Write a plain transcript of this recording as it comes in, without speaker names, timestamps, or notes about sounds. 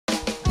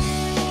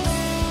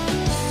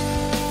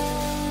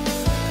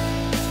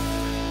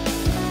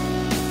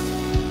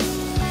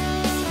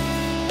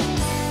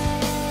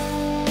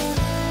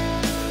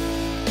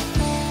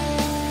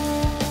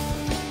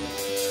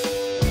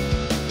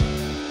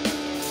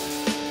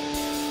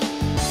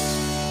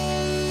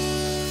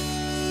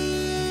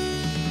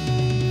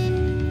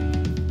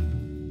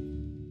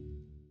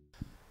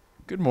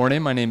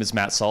morning, my name is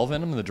Matt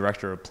Sullivan. I'm the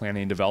Director of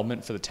Planning and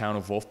Development for the town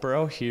of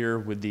Wolfeboro, here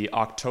with the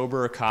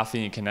October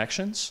Coffee and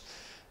Connections.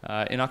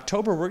 In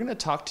October, we're going to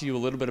talk to you a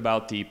little bit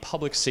about the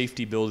public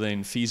safety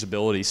building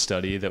feasibility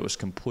study that was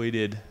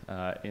completed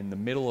in the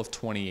middle of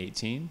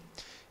 2018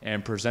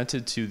 and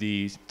presented to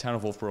the town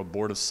of Wolfeboro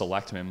Board of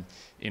Selectmen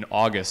in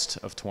August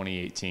of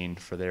 2018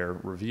 for their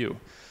review.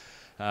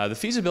 The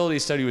feasibility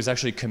study was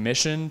actually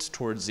commissioned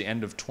towards the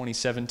end of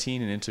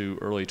 2017 and into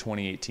early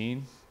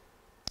 2018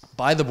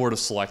 by the Board of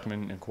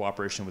Selectmen in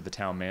cooperation with the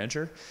town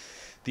manager.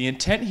 The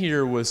intent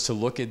here was to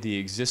look at the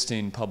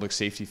existing public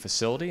safety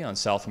facility on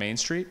South Main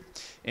Street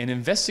and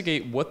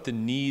investigate what the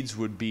needs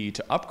would be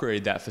to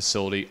upgrade that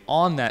facility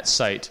on that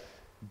site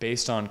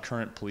based on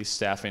current police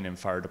staffing and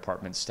fire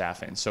department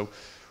staffing. So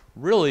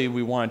really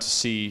we wanted to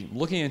see,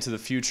 looking into the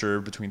future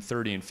between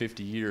 30 and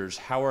 50 years,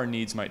 how our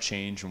needs might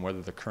change and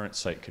whether the current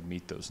site could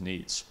meet those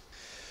needs.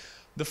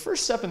 The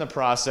first step in the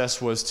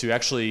process was to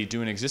actually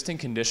do an existing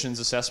conditions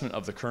assessment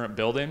of the current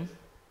building.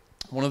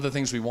 One of the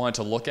things we wanted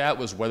to look at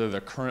was whether the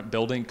current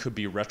building could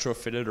be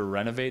retrofitted or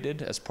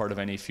renovated as part of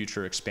any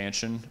future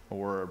expansion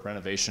or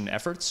renovation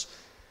efforts.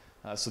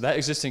 So that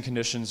existing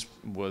conditions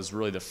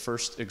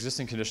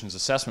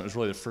assessment was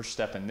really the first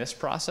step in this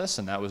process,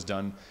 and that was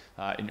done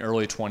in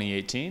early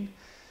 2018.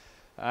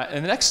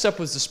 And the next step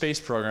was the space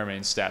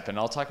programming step, and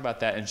I'll talk about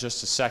that in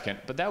just a second.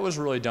 But that was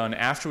really done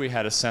after we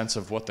had a sense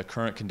of what the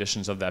current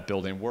conditions of that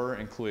building were,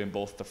 including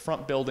both the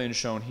front building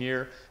shown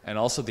here and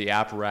also the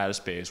apparatus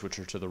bays, which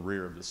are to the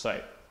rear of the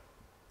site.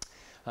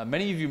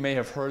 Many of you may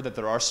have heard that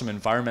there are some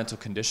environmental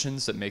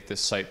conditions that make this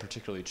site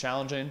particularly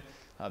challenging.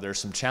 There are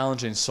some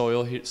challenging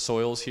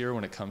soils here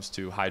when it comes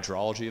to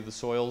hydrology of the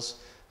soils,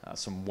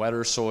 some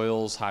wetter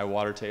soils, high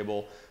water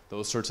table,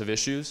 those sorts of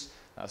issues.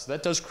 So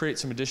that does create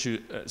some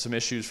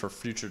issues for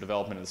future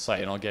development of the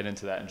site, and I'll get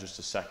into that in just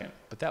a second.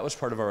 But that was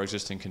part of our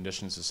existing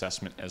conditions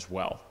assessment as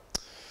well.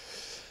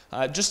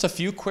 Just a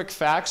few quick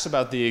facts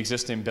about the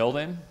existing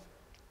building.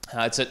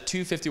 It's at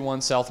 251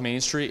 South Main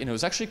Street, and it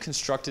was actually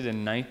constructed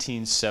in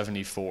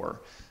 1974.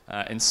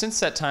 And since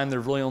that time, there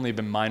have really only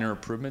been minor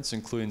improvements,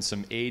 including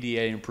some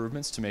ADA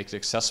improvements to make it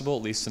accessible,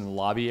 at least in the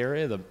lobby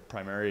area, the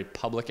primary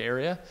public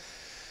area.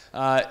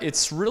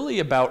 It's really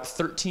about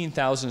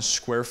 13,000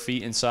 square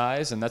feet in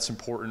size, and that's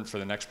important for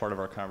the next part of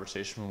our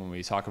conversation when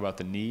we talk about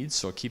the needs,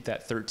 so keep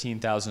that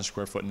 13,000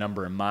 square foot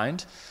number in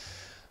mind.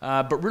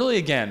 But really,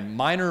 again,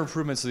 minor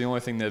improvements are the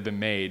only thing that have been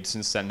made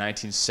since that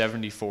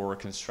 1974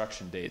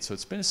 construction date, so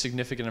it's been a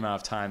significant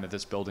amount of time that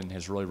this building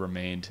has really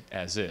remained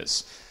as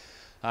is.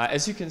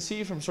 As you can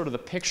see from sort of the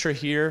picture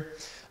here,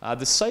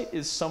 the site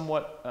is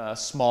somewhat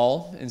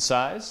small in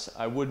size.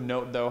 I would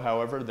note, though,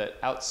 however, that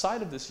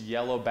outside of this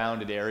yellow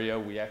bounded area,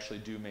 we actually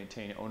do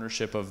maintain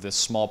ownership of this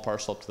small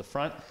parcel up to the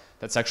front.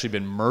 That's actually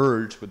been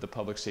merged with the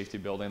public safety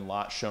building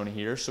lot shown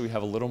here, so we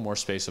have a little more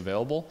space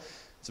available.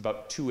 It's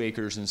about 2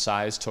 acres in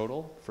size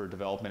total for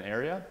development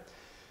area.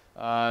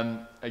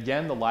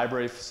 Again, the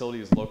library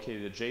facility is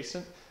located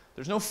adjacent.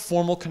 There's no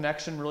formal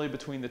connection really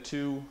between the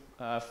two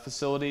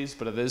facilities,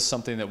 but it is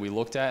something that we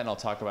looked at, and I'll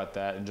talk about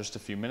that in just a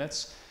few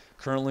minutes.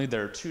 Currently,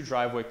 there are 2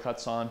 driveway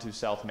cuts on to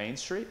South Main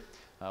Street,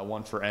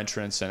 one for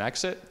entrance and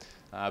exit,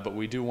 but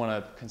we do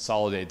want to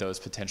consolidate those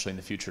potentially in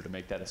the future to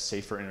make that a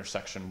safer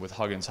intersection, with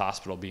Huggins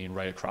Hospital being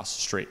right across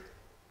the street.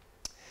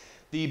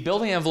 The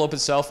building envelope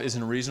itself is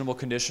in reasonable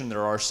condition.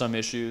 There are some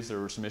issues. There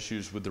were some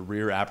issues with the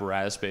rear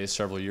apparatus base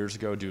several years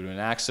ago due to an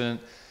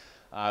accident.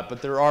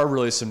 But there are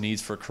really some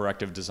needs for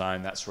corrective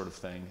design, that sort of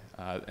thing.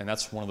 And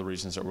that's one of the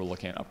reasons that we're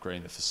looking at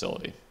upgrading the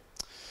facility.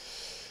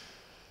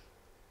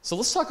 So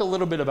let's talk a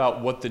little bit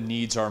about what the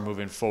needs are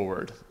moving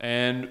forward.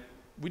 And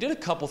we did a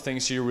couple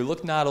things here. We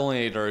looked not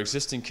only at our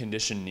existing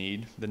condition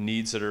need, the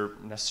needs that are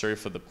necessary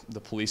for the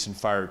police and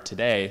fire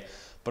today,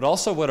 but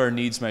also what our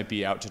needs might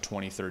be out to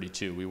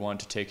 2032. We wanted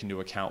to take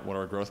into account what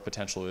our growth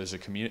potential is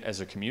as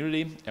a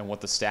community and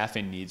what the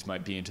staffing needs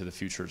might be into the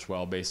future as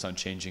well, based on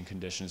changing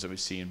conditions that we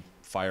see in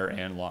fire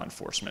and law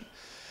enforcement.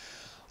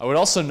 I would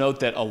also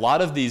note that a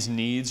lot of these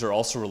needs are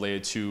also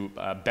related to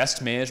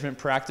best management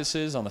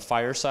practices on the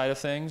fire side of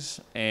things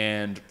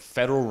and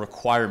federal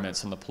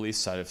requirements on the police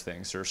side of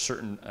things. There are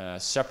certain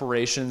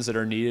separations that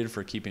are needed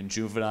for keeping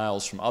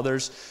juveniles from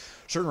others,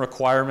 certain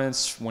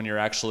requirements when you're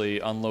actually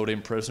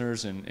unloading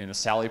prisoners in a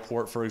sally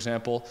port, for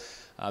example.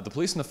 The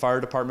police and the fire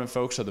department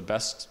folks are the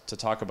best to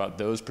talk about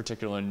those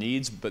particular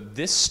needs, but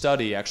this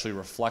study actually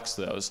reflects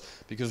those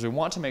because we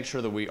want to make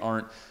sure that we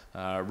aren't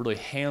really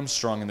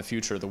hamstrung in the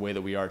future the way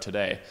that we are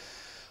today.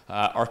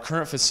 Our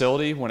current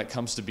facility, when it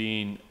comes to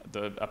being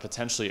a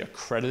potentially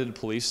accredited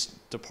police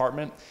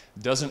department,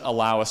 doesn't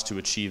allow us to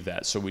achieve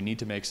that, so we need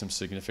to make some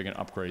significant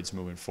upgrades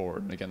moving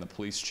forward. And again, the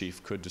police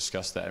chief could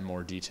discuss that in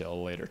more detail at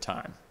a later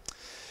time.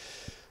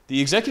 The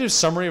executive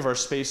summary of our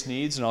space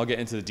needs, and I'll get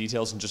into the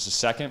details in just a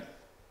second.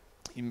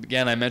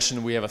 Again, I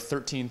mentioned we have a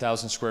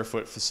 13,000 square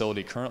foot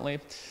facility currently.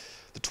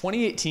 The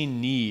 2018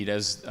 need,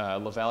 as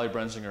LaValle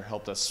Brenzinger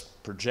helped us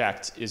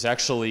project, is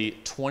actually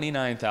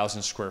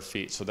 29,000 square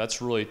feet. So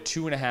that's really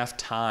 2.5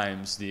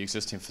 times the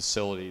existing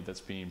facility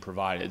that's being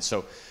provided.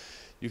 So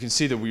you can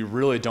see that we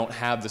really don't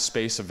have the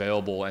space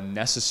available and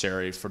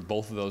necessary for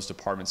both of those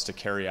departments to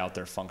carry out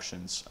their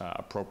functions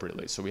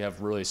appropriately. So we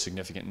have really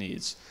significant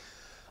needs.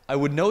 I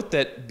would note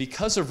that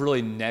because of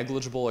really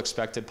negligible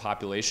expected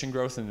population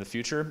growth in the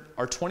future,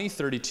 our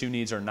 2032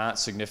 needs are not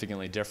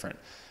significantly different.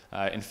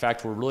 In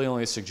fact, we're really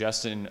only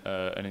suggesting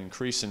an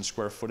increase in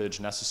square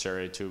footage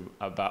necessary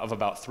of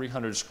about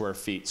 300 square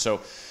feet. So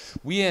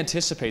we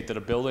anticipate that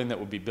a building that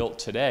would be built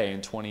today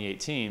in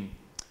 2018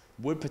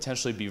 would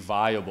potentially be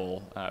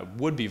viable,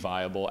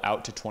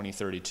 out to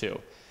 2032.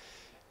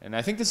 And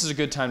I think this is a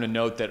good time to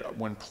note that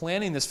when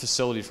planning this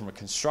facility from a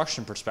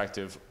construction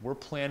perspective, we're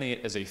planning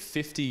it as a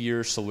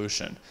 50-year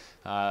solution.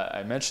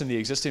 I mentioned the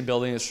existing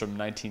building is from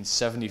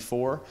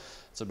 1974.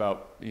 It's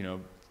about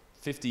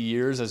 50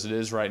 years as it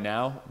is right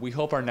now. We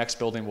hope our next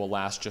building will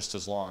last just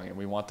as long, and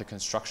we want the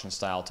construction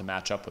style to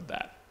match up with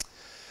that.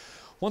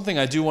 One thing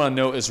I do want to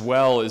note as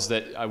well is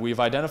that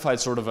we've identified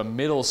sort of a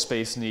middle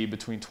space need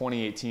between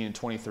 2018 and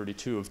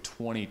 2032 of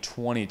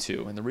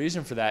 2022. And the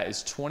reason for that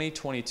is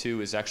 2022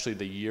 is actually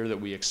the year that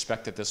we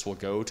expect that this will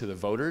go to the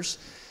voters.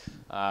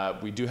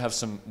 We do have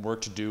some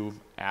work to do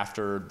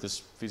after this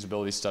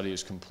feasibility study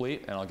is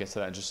complete, and I'll get to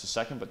that in just a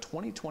second. But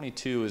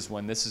 2022 is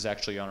when this is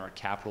actually on our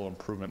capital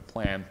improvement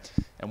plan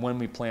and when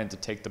we plan to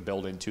take the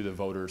building to the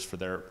voters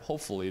for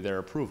hopefully their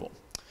approval.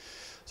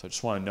 So I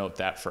just want to note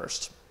that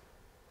first.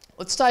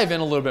 Let's dive in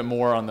a little bit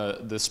more on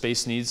the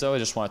space needs, though. I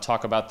just want to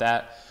talk about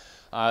that.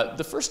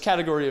 The first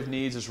category of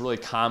needs is really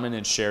common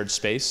and shared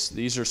space.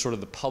 These are sort of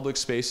the public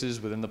spaces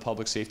within the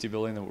public safety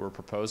building that we're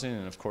proposing,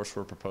 and of course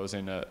we're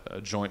proposing a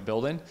joint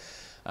building.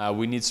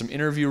 We need some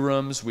interview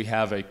rooms. We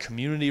have a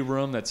community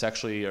room that's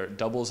actually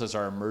doubles as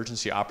our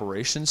emergency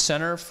operations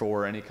center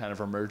for any kind of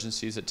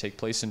emergencies that take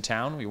place in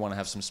town. We want to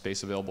have some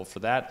space available for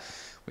that.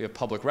 We have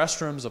public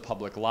restrooms, a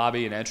public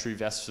lobby, an entry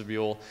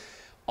vestibule.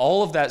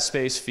 All of that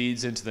space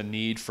feeds into the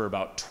need for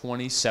about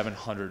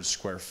 2,700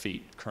 square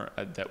feet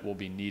that will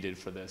be needed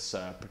for this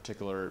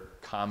particular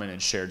common and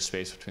shared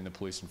space between the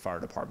police and fire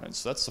departments.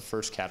 So that's the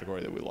first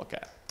category that we look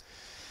at.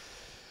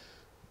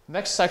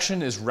 Next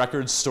section is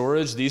record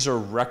storage. These are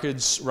record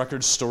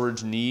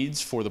storage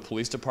needs for the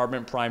police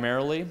department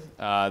primarily.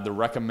 The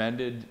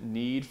recommended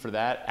need for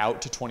that out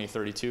to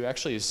 2032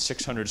 actually is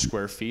 600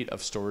 square feet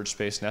of storage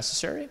space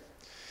necessary.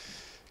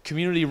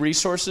 Community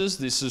resources,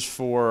 this is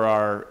for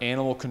our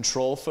animal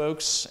control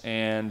folks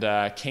and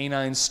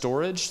canine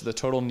storage. The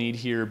total need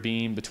here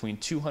being between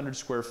 200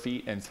 square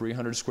feet and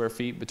 300 square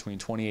feet between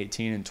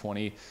 2018 and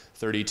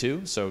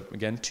 2032. So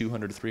again,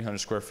 200 to 300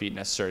 square feet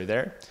necessary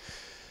there.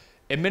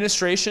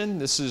 Administration,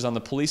 this is on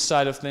the police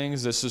side of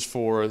things. This is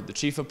for the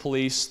chief of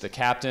police, the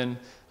captain,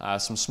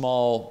 some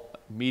small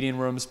meeting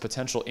rooms,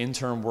 potential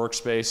intern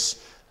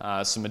workspace,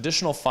 some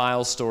additional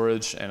file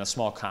storage, and a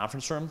small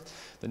conference room.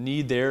 The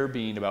need there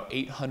being about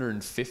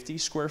 850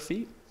 square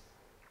feet.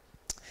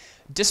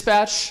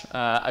 Dispatch,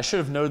 I should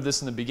have noted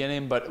this in the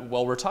beginning, but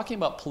while we're talking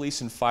about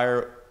police and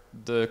fire,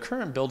 the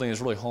current building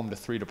is really home to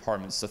 3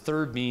 departments, the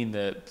third being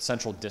the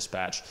central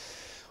dispatch.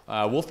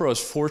 Wolfeboro is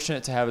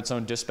fortunate to have its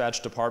own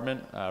dispatch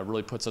department.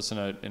 Really puts us in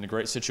a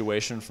great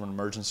situation from an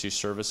emergency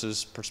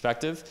services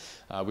perspective.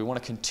 We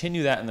want to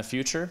continue that in the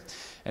future.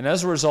 And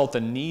as a result, the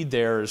need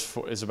there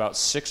is about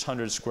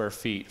 600 square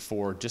feet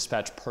for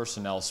dispatch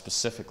personnel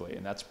specifically,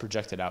 and that's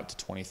projected out to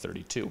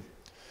 2032.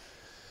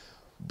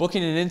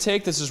 Booking and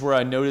intake, this is where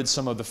I noted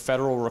some of the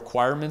federal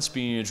requirements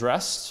being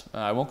addressed.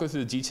 I won't go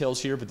through the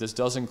details here, but this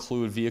does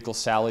include vehicle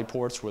sally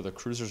ports where the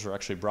cruisers are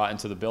actually brought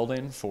into the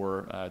building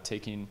for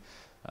taking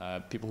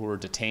people who are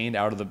detained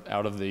out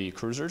of the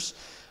cruisers.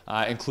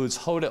 Includes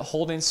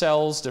holding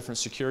cells, different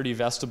security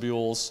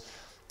vestibules,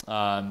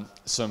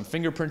 some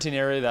fingerprinting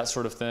area, that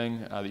sort of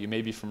thing that you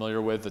may be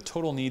familiar with. The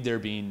total need there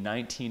being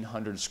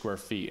 1,900 square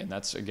feet, and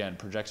that's again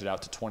projected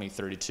out to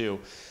 2032.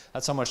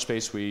 That's how much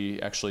space we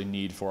actually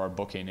need for our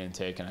booking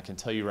intake, and I can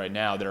tell you right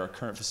now that our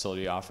current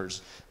facility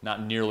offers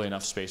not nearly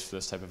enough space for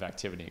this type of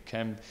activity. It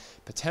can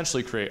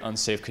potentially create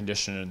unsafe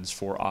conditions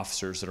for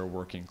officers that are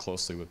working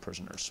closely with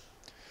prisoners.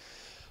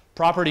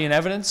 Property and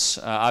evidence.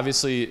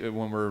 Obviously,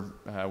 when we're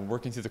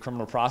working through the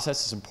criminal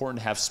process, it's important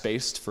to have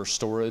space for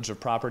storage of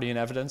property and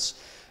evidence.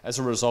 As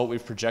a result,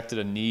 we've projected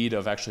a need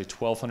of actually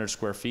 1,200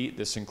 square feet.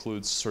 This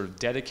includes sort of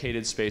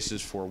dedicated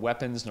spaces for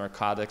weapons,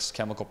 narcotics,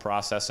 chemical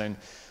processing,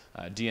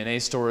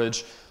 DNA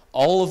storage.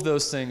 All of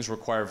those things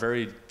require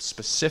very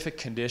specific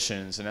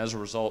conditions, and as a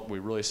result, we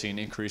really see an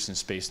increase in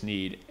space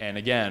need. And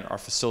again, our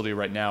facility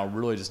right now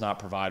really does not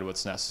provide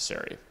what's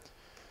necessary.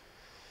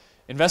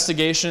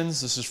 Investigations,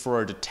 this is for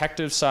our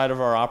detective side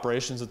of our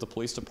operations at the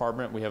police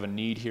department. We have a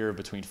need here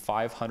between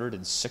 500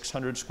 and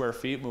 600 square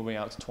feet moving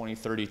out to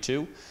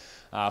 2032.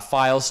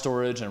 File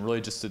storage and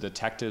really just the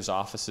detectives'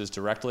 offices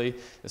directly.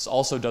 This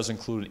also does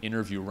include an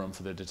interview room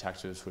for the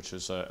detectives, which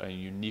is a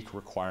unique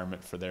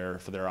requirement for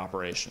their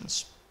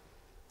operations.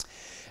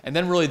 And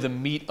then really the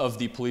meat of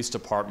the police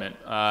department,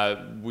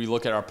 we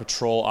look at our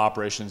patrol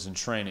operations and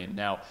training.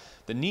 Now,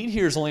 The need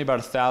here is only about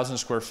 1,000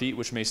 square feet,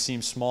 which may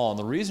seem small, and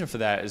the reason for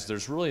that is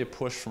there's really a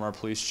push from our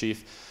police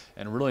chief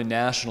and really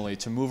nationally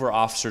to move our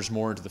officers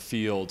more into the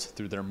field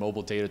through their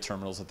mobile data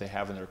terminals that they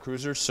have in their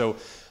cruisers. So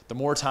the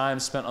more time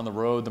spent on the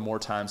road, the more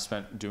time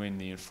spent doing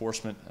the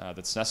enforcement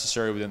that's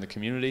necessary within the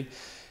community.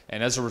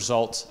 And as a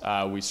result,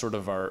 we sort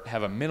of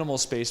have a minimal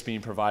space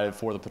being provided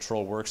for the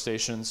patrol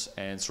workstations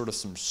and sort of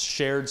some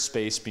shared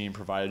space being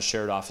provided,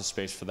 shared office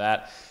space for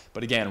that.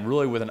 But again,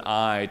 really with an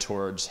eye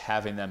towards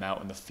having them out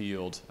in the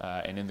field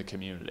and in the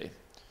community.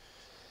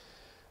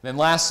 Then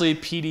lastly,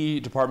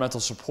 PD departmental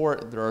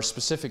support. There are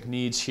specific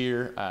needs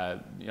here.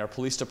 Our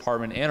police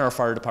department and our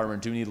fire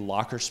department do need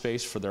locker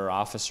space for their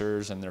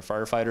officers and their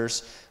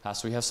firefighters.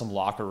 So we have some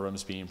locker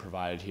rooms being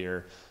provided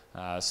here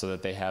so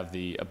that they have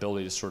the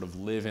ability to sort of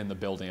live in the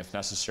building if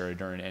necessary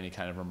during any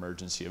kind of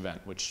emergency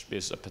event, which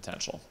is a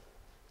potential.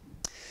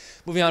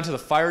 Moving on to the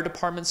fire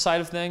department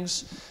side of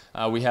things,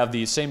 we have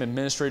the same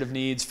administrative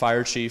needs: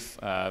 fire chief,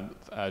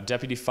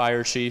 deputy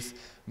fire chief,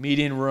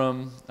 meeting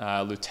room,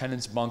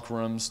 lieutenant's bunk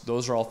rooms.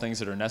 Those are all things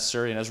that are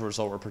necessary, and as a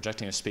result, we're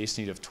projecting a space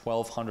need of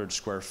 1,200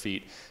 square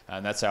feet,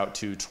 and that's out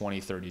to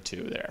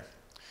 2032 there.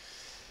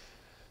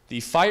 The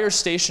fire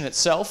station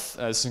itself,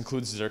 this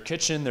includes their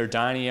kitchen, their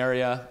dining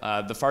area.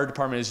 The fire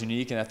department is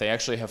unique in that they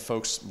actually have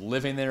folks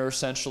living there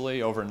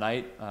essentially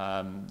overnight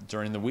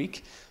during the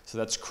week. So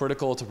that's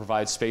critical to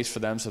provide space for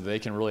them so that they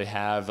can really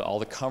have all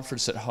the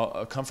comforts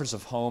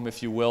of home,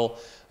 if you will,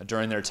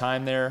 during their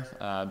time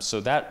there.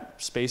 So that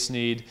space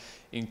need,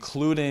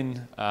 including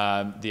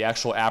the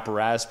actual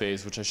apparatus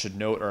bays, which I should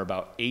note are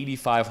about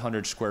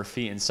 8,500 square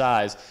feet in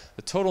size,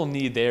 the total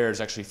need there is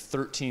actually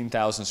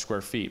 13,000 square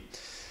feet.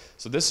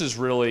 So this is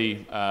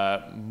really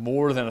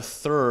more than a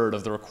third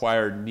of the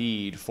required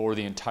need for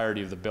the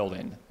entirety of the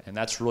building. And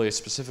that's really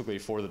specifically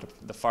for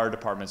the fire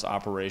department's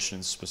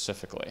operations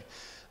specifically.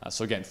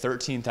 So again,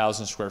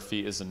 13,000 square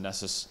feet is the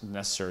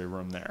necessary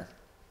room there.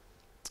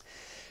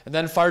 And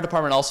then fire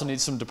department also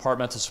needs some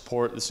departmental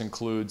support. This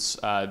includes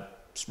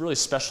really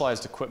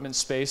specialized equipment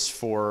space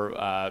for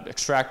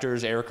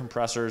extractors, air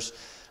compressors,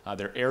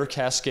 their air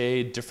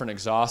cascade, different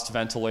exhaust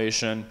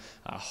ventilation,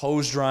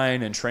 hose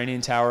drying, and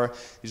training tower.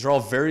 These are all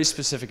very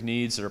specific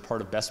needs that are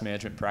part of best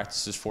management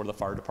practices for the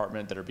fire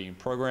department that are being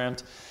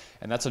programmed,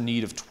 and that's a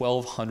need of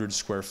 1,200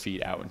 square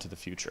feet out into the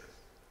future.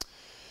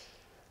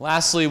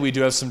 Lastly, we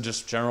do have some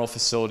just general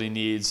facility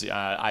needs: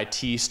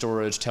 IT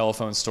storage,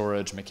 telephone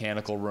storage,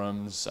 mechanical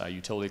rooms,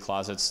 utility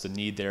closets, the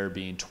need there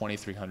being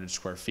 2,300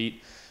 square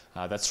feet.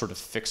 That's sort of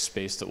fixed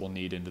space that we'll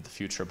need into the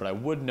future. But I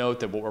would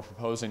note that what we're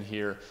proposing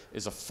here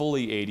is a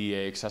fully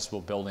ADA accessible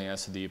building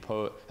as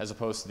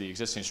opposed to the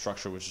existing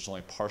structure, which is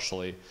only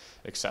partially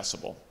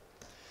accessible.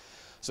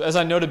 So as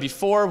I noted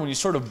before, when you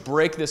sort of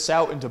break this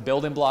out into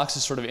building blocks,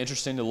 it's sort of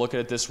interesting to look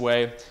at it this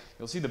way.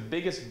 You'll see the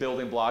biggest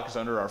building block is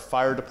under our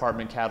fire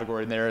department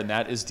category there, and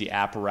that is the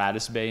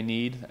apparatus bay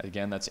need.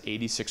 Again, that's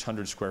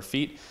 8,600 square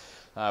feet.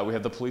 We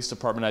have the police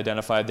department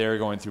identified there,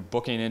 going through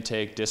booking,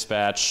 intake,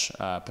 dispatch,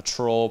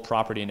 patrol,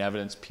 property and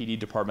evidence, PD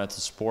departmental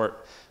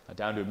support,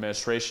 down to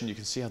administration. You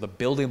can see how the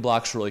building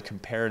blocks really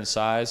compare in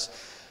size.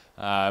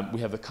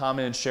 We have the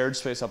common and shared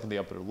space up in the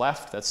upper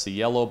left. That's the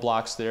yellow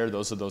blocks there.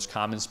 Those are those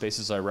common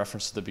spaces I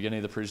referenced at the beginning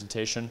of the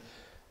presentation.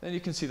 Then you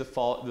can see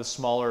the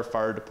smaller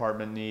fire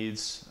department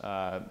needs,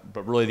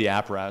 but really the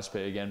apparatus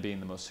bay, again,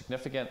 being the most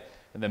significant,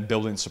 and then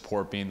building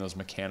support being those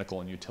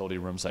mechanical and utility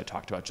rooms I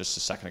talked about just a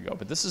second ago.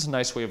 But this is a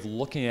nice way of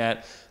looking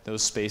at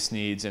those space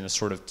needs in a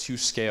sort of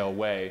to-scale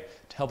way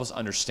to help us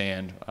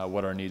understand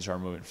what our needs are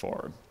moving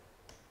forward.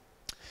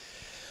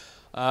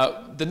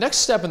 The next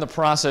step in the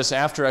process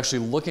after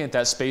actually looking at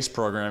that space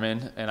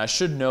programming, and I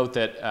should note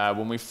that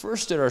when we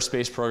first did our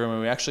space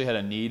programming, we actually had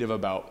a need of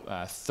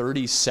about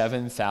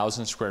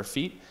 37,000 square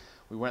feet.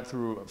 We went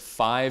through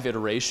 5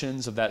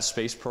 iterations of that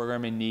space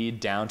programming need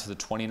down to the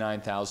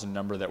 29,000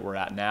 number that we're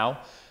at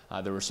now.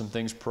 There were some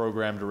things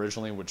programmed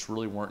originally which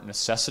really weren't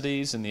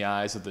necessities in the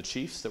eyes of the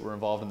chiefs that were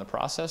involved in the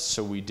process,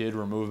 so we did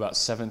remove about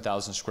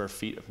 7,000 square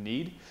feet of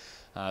need.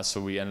 So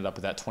we ended up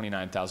with that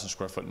 29,000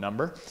 square foot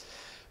number.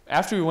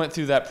 After we went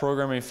through that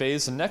programming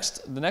phase, the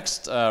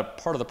next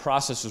part of the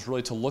process was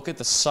really to look at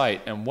the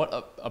site and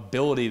what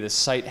ability the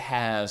site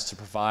has to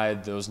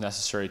provide those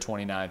necessary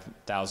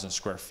 29,000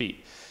 square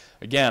feet.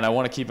 Again, I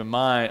want you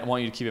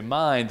to keep in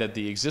mind that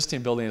the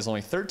existing building is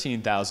only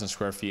 13,000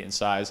 square feet in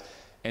size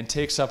and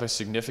takes up a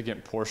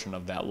significant portion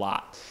of that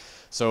lot.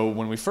 So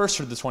when we first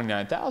heard the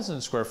 29,000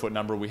 square foot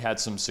number, we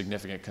had some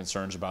significant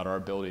concerns about our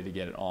ability to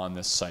get it on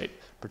this site,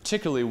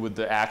 particularly with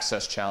the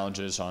access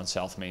challenges on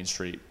South Main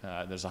Street.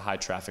 There's a high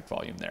traffic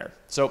volume there.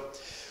 So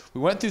we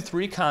went through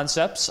 3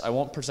 concepts. I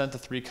won't present the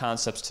 3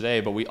 concepts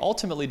today, but we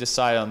ultimately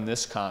decided on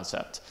this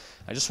concept.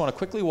 I just want to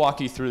quickly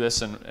walk you through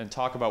this and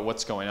talk about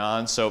what's going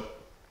on. So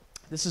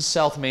this is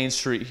South Main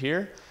Street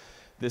here.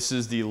 This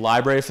is the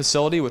library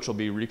facility, which will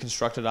be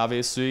reconstructed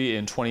obviously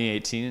in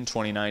 2018 and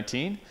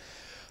 2019.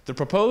 The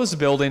proposed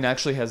building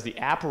actually has the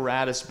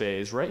apparatus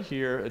bays right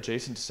here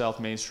adjacent to South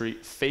Main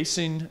Street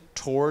facing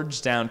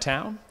towards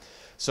downtown.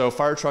 So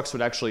fire trucks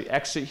would actually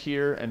exit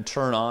here and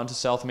turn on to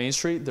South Main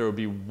Street. There would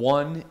be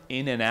one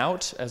in and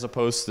out as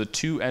opposed to the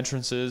two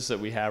entrances that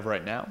we have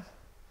right now.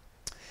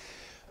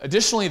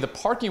 Additionally, the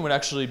parking would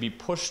actually be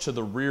pushed to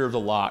the rear of the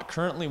lot.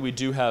 Currently, we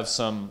do have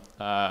some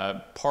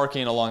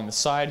parking along the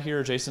side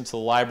here adjacent to the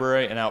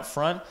library and out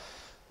front.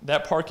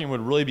 That parking would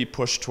really be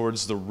pushed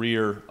towards the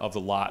rear of the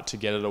lot to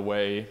get it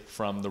away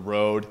from the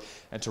road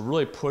and to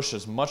really push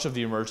as much of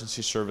the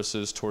emergency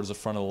services towards the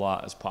front of the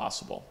lot as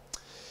possible.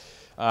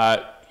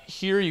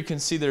 Here you can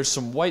see there's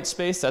some white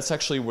space. That's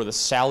actually where the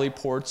sally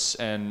ports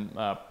and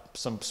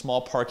some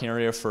small parking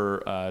area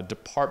for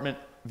department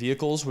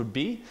vehicles would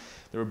be.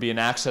 There would be an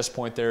access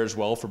point there as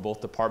well for both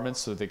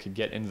departments so that they could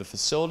get into the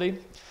facility.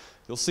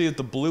 You'll see that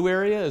the blue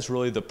area is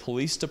really the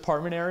police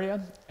department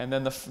area, and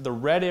then the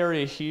red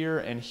area here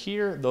and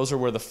here, those are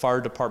where the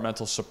fire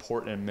departmental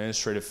support and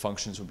administrative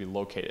functions would be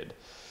located.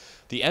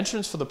 The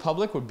entrance for the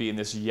public would be in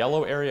this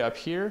yellow area up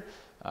here.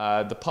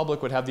 The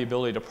public would have the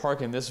ability to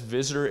park in this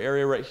visitor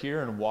area right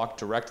here and walk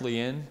directly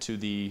into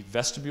the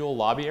vestibule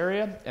lobby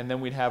area, and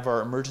then we'd have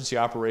our emergency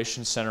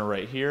operations center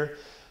right here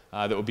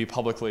that would be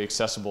publicly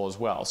accessible as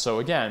well. So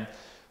again,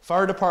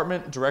 fire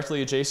department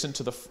directly adjacent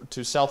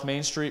to South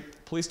Main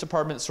Street, police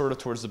department sort of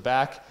towards the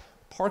back,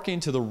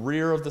 parking to the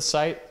rear of the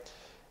site,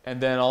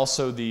 and then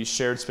also the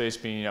shared space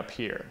being up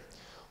here.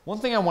 One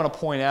thing I want to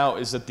point out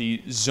is that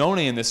the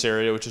zoning in this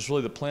area, which is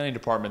really the planning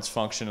department's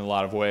function in a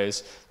lot of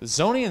ways, the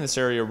zoning in this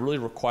area really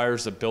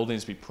requires that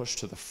buildings be pushed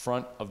to the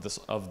front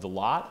of the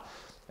lot.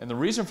 And the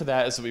reason for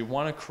that is that we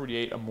want to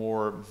create a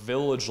more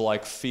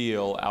village-like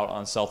feel out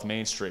on South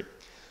Main Street.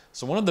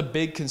 So one of the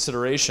big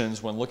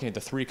considerations when looking at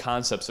the three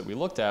concepts that we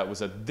looked at was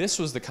that this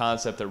was the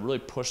concept that really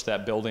pushed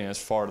that building as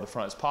far to the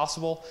front as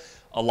possible,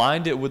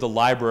 aligned it with the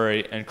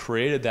library, and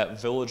created that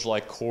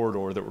village-like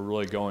corridor that we're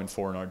really going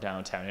for in our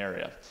downtown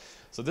area.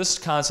 So this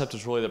concept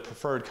is really the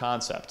preferred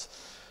concept.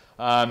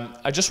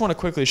 I just want to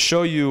quickly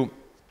show you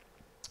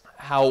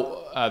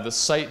how the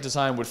site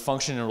design would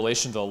function in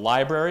relation to the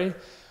library.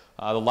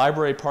 The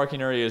library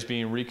parking area is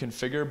being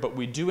reconfigured, but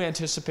we do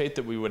anticipate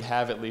that we would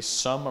have at least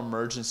some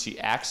emergency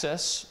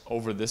access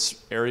over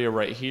this area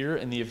right here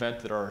in the event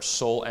that our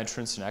sole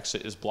entrance and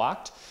exit is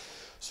blocked.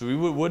 So we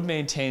would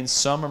maintain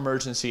some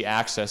emergency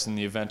access in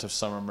the event of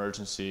some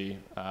emergency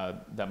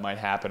that might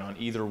happen on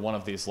either one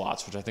of these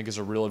lots, which I think is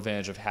a real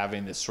advantage of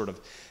having this sort of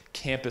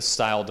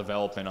campus-style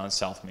development on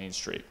South Main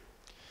Street.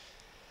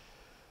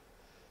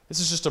 This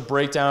is just a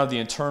breakdown of the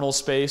internal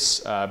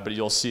space, but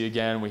you'll see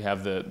again we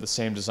have the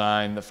same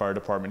design, the fire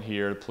department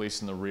here, the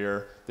police in the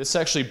rear. This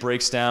actually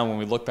breaks down when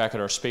we look back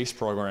at our space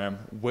program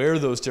where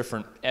those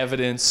different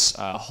evidence,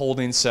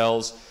 holding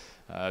cells,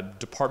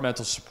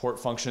 departmental support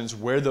functions,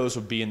 where those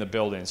would be in the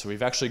building. So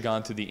we've actually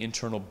gone through the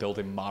internal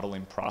building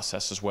modeling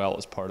process as well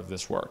as part of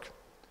this work.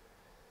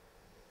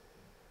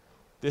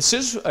 This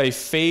is a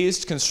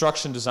phased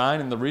construction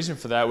design, and the reason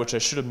for that, which I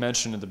should have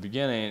mentioned at the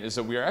beginning, is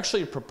that we are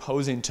actually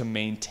proposing to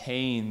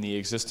maintain the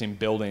existing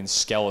building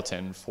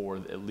skeleton for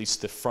at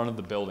least the front of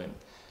the building.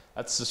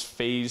 That's this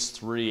phase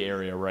 3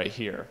 area right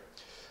here.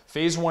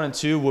 Phase 1 and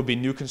 2 will be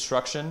new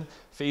construction.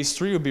 Phase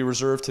 3 would be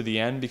reserved to the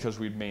end because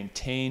we'd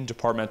maintain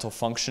departmental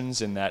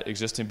functions in that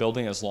existing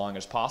building as long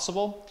as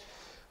possible.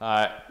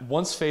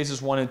 Once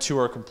phases 1 and 2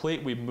 are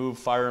complete, we move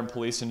fire and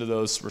police into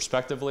those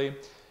respectively,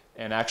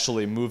 and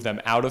actually move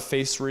them out of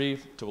phase 3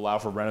 to allow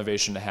for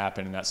renovation to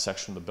happen in that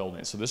section of the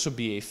building. So this would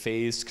be a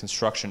phased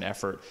construction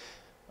effort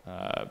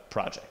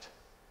project.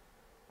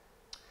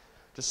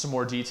 Just some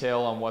more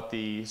detail on what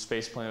the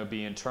space plan would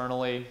be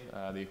internally.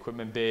 The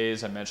equipment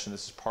bays, I mentioned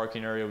this is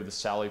parking area with the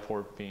sally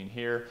port being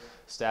here.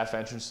 Staff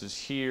entrances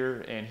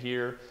here,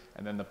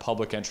 and then the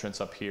public entrance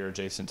up here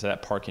adjacent to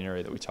that parking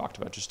area that we talked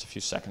about just a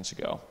few seconds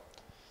ago.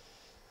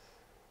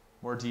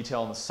 More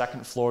detail on the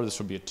second floor. This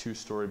would be a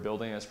 2-story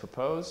building as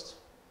proposed.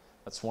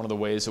 That's one of the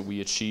ways that we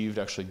achieved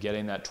actually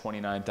getting that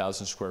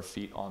 29,000 square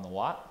feet on the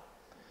lot.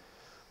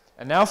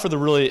 And now for the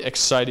really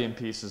exciting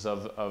pieces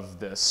of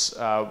this.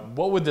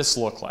 What would this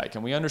look like?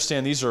 And we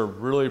understand these are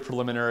really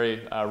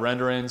preliminary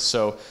renderings,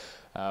 so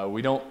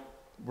we're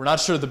not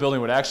sure the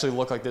building would actually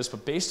look like this,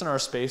 but based on our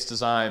space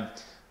design,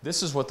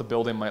 this is what the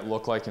building might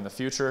look like in the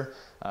future.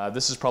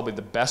 This is probably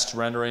the best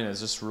rendering, as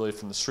this is really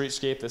from the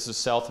streetscape. This is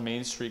South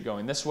Main Street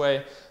going this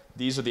way.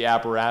 These are the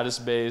apparatus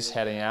bays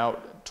heading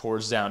out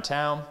towards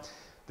downtown.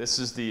 This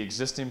is the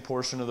existing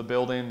portion of the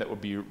building that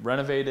would be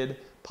renovated,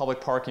 public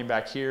parking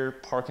back here,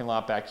 parking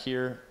lot back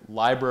here,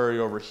 library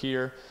over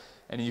here,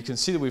 and you can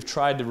see that we've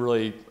tried to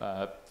really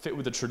fit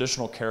with the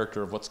traditional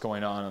character of what's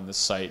going on this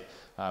site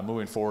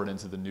moving forward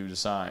into the new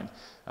design.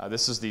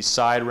 This is the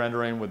side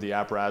rendering with the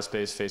apparatus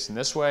base facing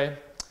this way.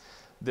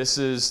 This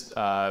is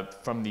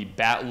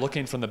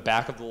looking from the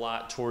back of the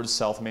lot towards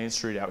South Main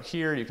Street out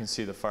here. You can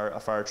see a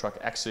fire truck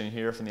exiting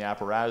here from the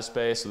apparatus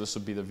bay, so this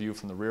would be the view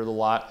from the rear of the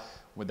lot,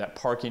 with that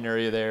parking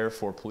area there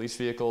for police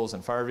vehicles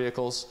and fire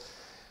vehicles.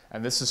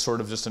 And this is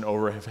sort of just an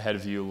overhead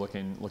view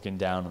looking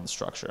down on the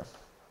structure.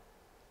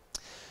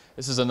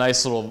 This is a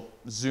nice little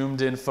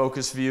zoomed in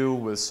focus view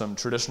with some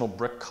traditional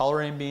brick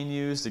coloring being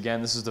used.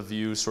 Again, this is the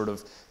view sort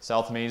of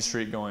South Main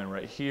Street going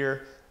right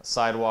here, a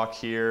sidewalk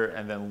here,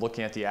 and then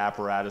looking at the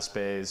apparatus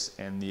bays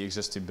and the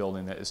existing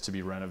building that is to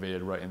be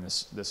renovated right in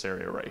this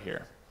area right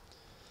here.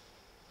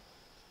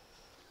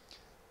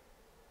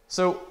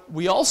 So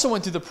we also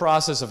went through the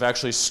process of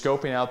actually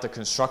scoping out the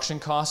construction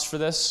costs for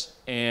this,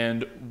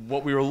 and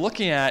what we were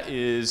looking at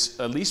is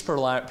at least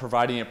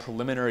providing a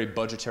preliminary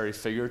budgetary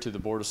figure to the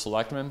Board of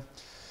Selectmen.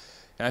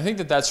 And I think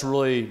that that's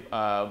really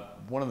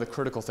one of the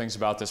critical things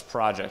about this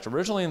project.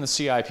 Originally in the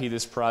CIP,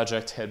 this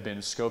project had been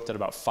scoped at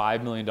about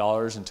 $5 million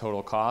in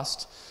total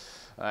cost.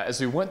 As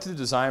we went through the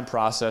design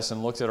process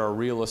and looked at our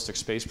realistic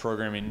space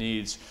programming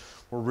needs,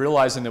 we're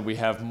realizing that we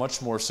have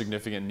much more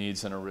significant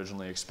needs than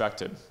originally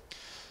expected.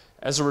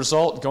 As a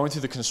result, going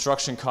through the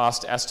construction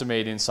cost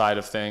estimating side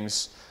of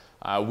things,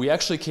 we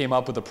actually came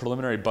up with a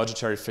preliminary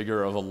budgetary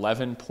figure of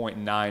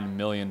 $11.9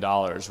 million,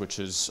 which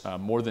is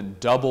more than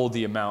double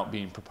the amount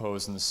being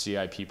proposed in the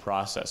CIP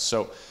process.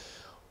 So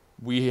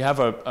we have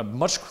a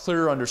much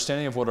clearer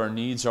understanding of what our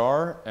needs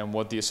are and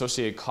what the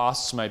associated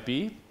costs might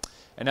be.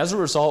 And as a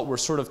result, we're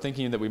sort of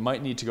thinking that we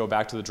might need to go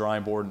back to the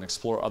drawing board and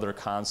explore other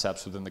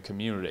concepts within the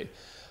community.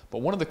 But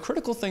one of the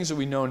critical things that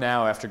we know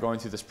now after going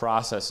through this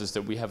process is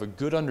that we have a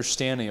good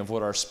understanding of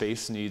what our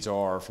space needs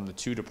are from the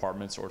 2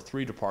 departments or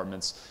 3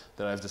 departments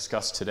that I've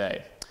discussed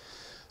today.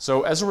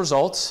 So as a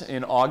result,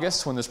 in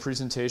August, when this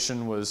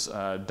presentation was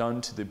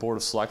done to the Board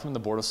of Selectmen, the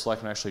Board of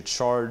Selectmen actually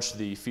charged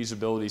the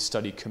Feasibility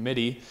Study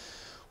Committee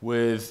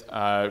with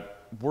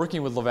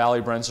working with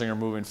LaValle Brensinger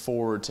moving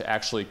forward to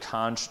actually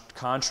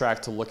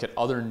contract to look at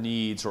other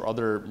needs or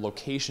other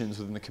locations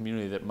within the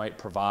community that might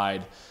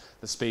provide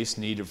the space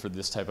needed for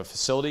this type of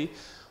facility.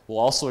 We'll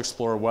also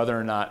explore whether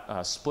or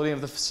not splitting of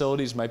the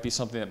facilities might be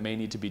something that may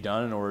need to be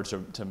done in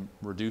order to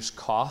reduce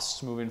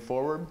costs moving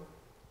forward.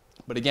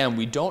 But again,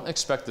 we don't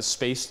expect the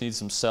space needs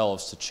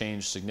themselves to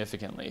change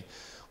significantly.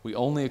 We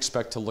only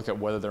expect to look at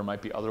whether there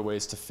might be other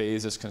ways to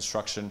phase this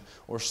construction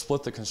or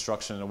split the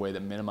construction in a way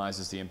that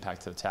minimizes the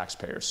impact to the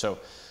taxpayers. So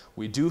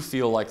we do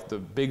feel like the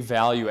big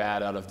value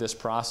add out of this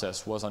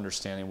process was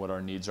understanding what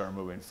our needs are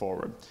moving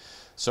forward.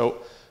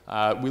 So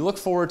we look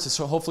forward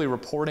to hopefully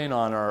reporting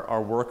on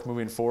our work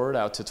moving forward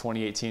out to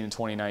 2018 and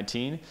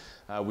 2019.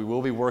 We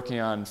will be working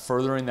on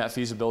furthering that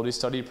feasibility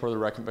study per the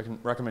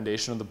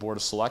recommendation of the Board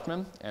of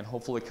Selectmen and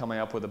hopefully coming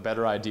up with a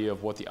better idea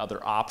of what the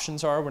other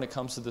options are when it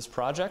comes to this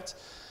project.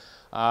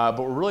 But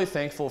we're really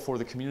thankful for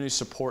the community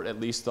support, at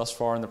least thus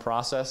far in the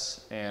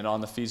process and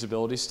on the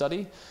feasibility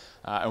study.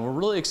 And we're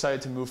really excited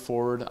to move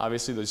forward.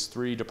 Obviously, those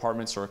 3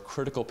 departments are a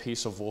critical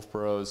piece of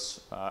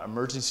Wolfeboro's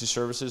emergency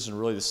services and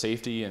really the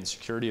safety and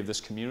security of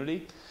this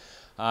community.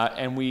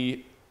 And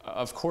we,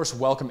 of course,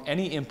 welcome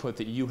any input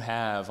that you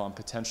have on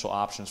potential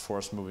options for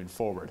us moving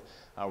forward.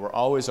 We're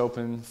always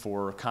open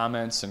for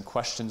comments and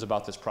questions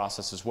about this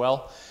process as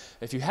well.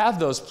 If you have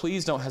those,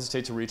 please don't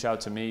hesitate to reach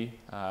out to me,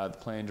 the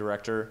planning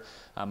director.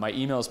 My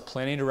email is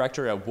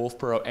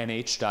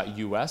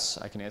planningdirector@wolfeboronh.us.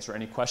 I can answer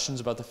any questions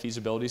about the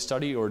feasibility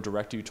study or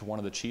direct you to one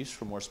of the chiefs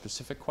for more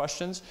specific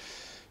questions.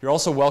 You're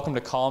also welcome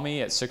to call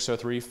me at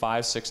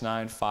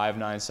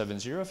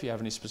 603-569-5970 if you have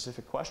any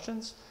specific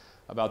questions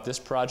about this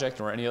project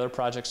or any other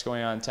projects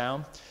going on in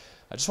town.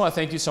 I just want to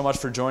thank you so much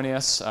for joining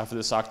us for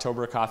this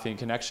October Coffee and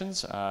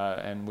Connections,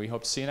 and we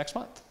hope to see you next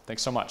month.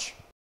 Thanks so much.